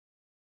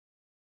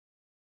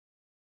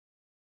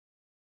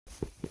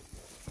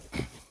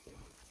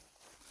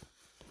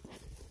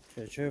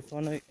Sure,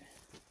 whānau,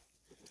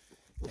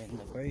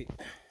 menda bro.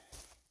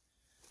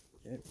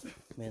 Yep,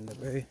 menda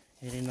bro,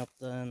 heading up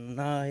the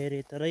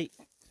Ngāhere today.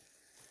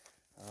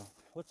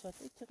 What's that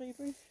date today,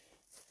 bro?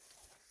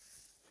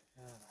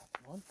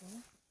 9th,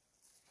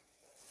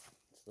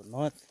 it's the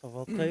 9th of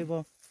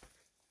October,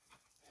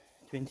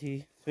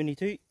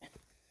 2022.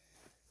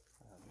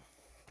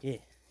 Yeah,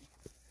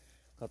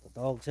 got the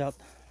dogs out.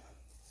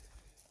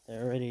 They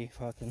already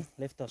fucking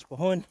left us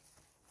behind.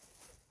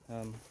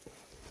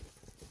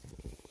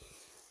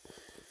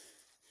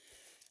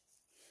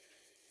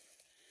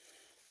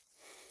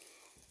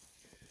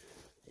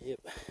 Yep,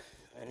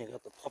 only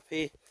got the pup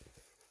here.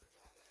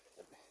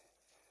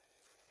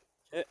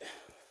 Yep.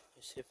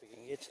 Let's see if we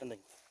can get something.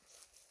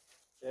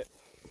 Yep.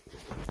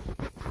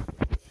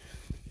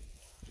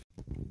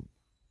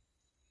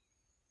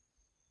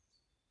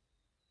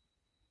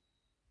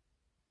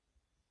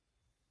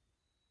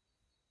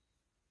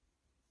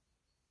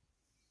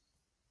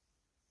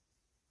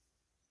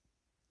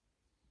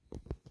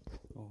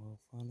 Oh, I'll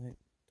find out.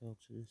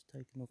 Dogs are just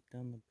taking off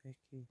down the back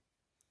here.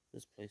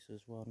 This place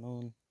is well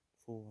known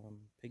for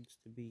pigs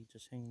to be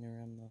just hanging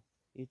around the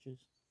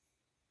edges.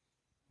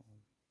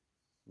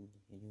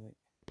 Anyway,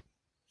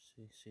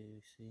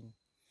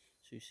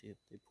 see if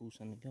they pull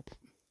something up.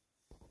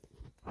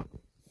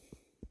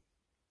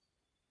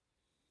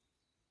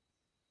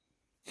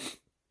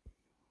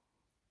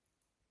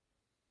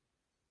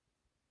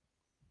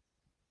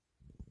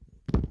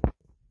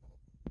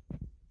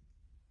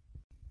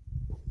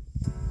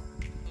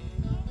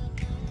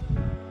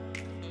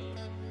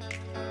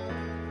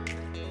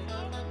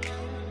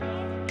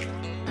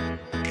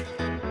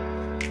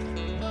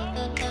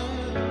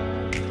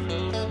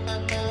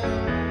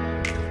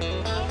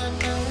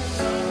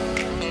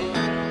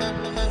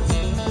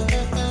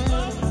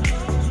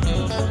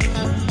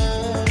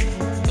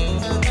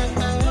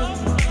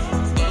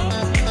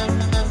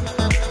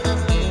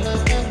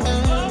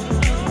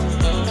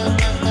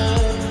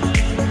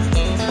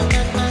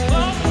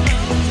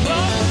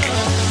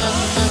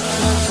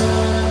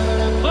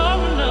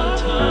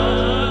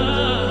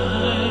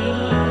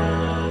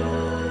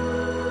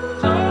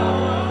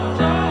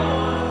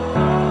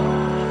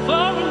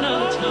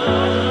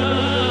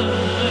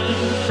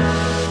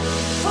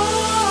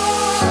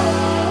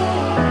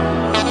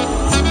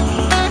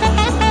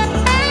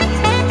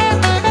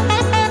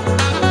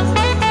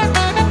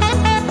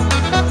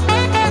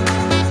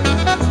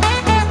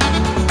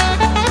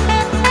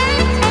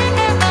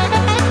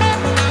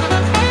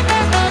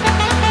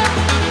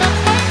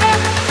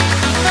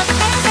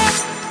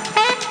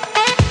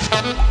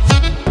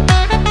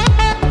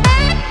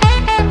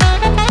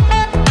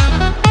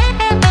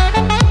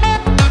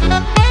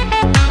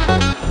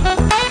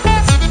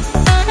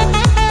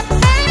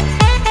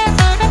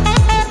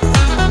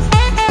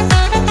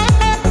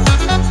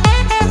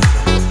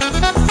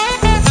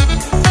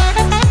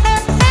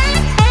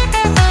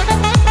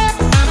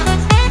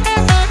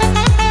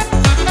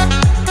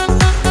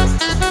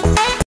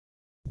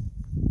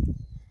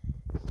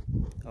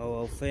 Oh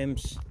well,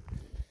 fams,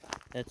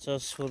 that's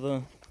us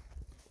on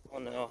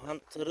our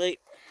hunt today.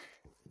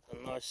 A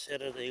nice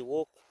Saturday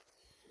walk.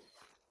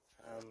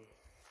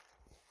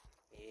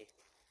 Yeah,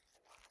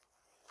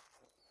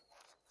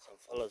 some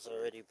fellas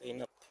already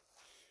been up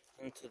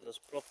into this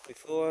block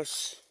before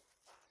us,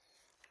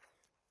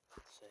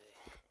 so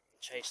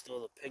chased all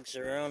the pigs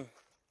around.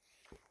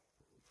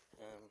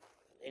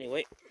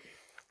 Anyway,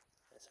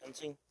 that's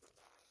hunting.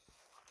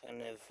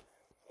 Can't have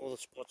all the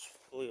spots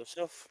for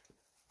yourself.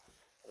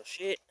 Gotta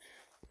share.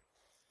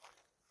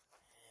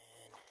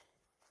 And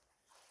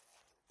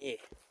yeah.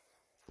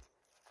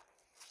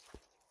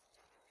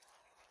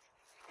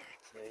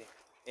 So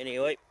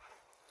anyway,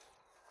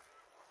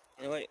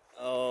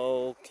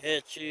 I'll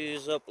catch you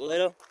up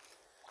later.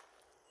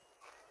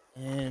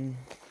 And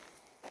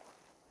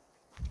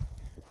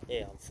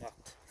yeah, I'm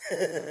fucked.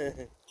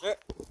 Sure.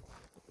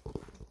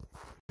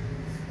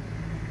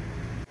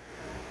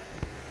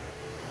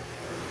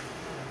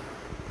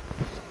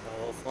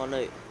 I'll find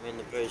out. Me and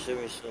the bros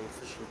having some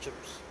fish and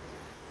chips.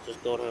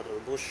 Just got out of the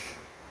bush.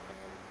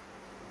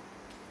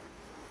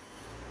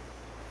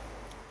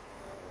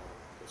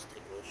 This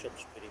takeaway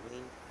shop's pretty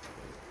mean.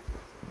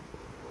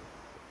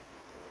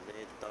 They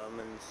had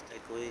diamonds,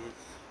 takeaways.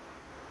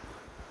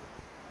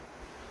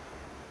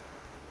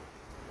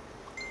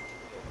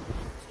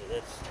 So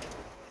that's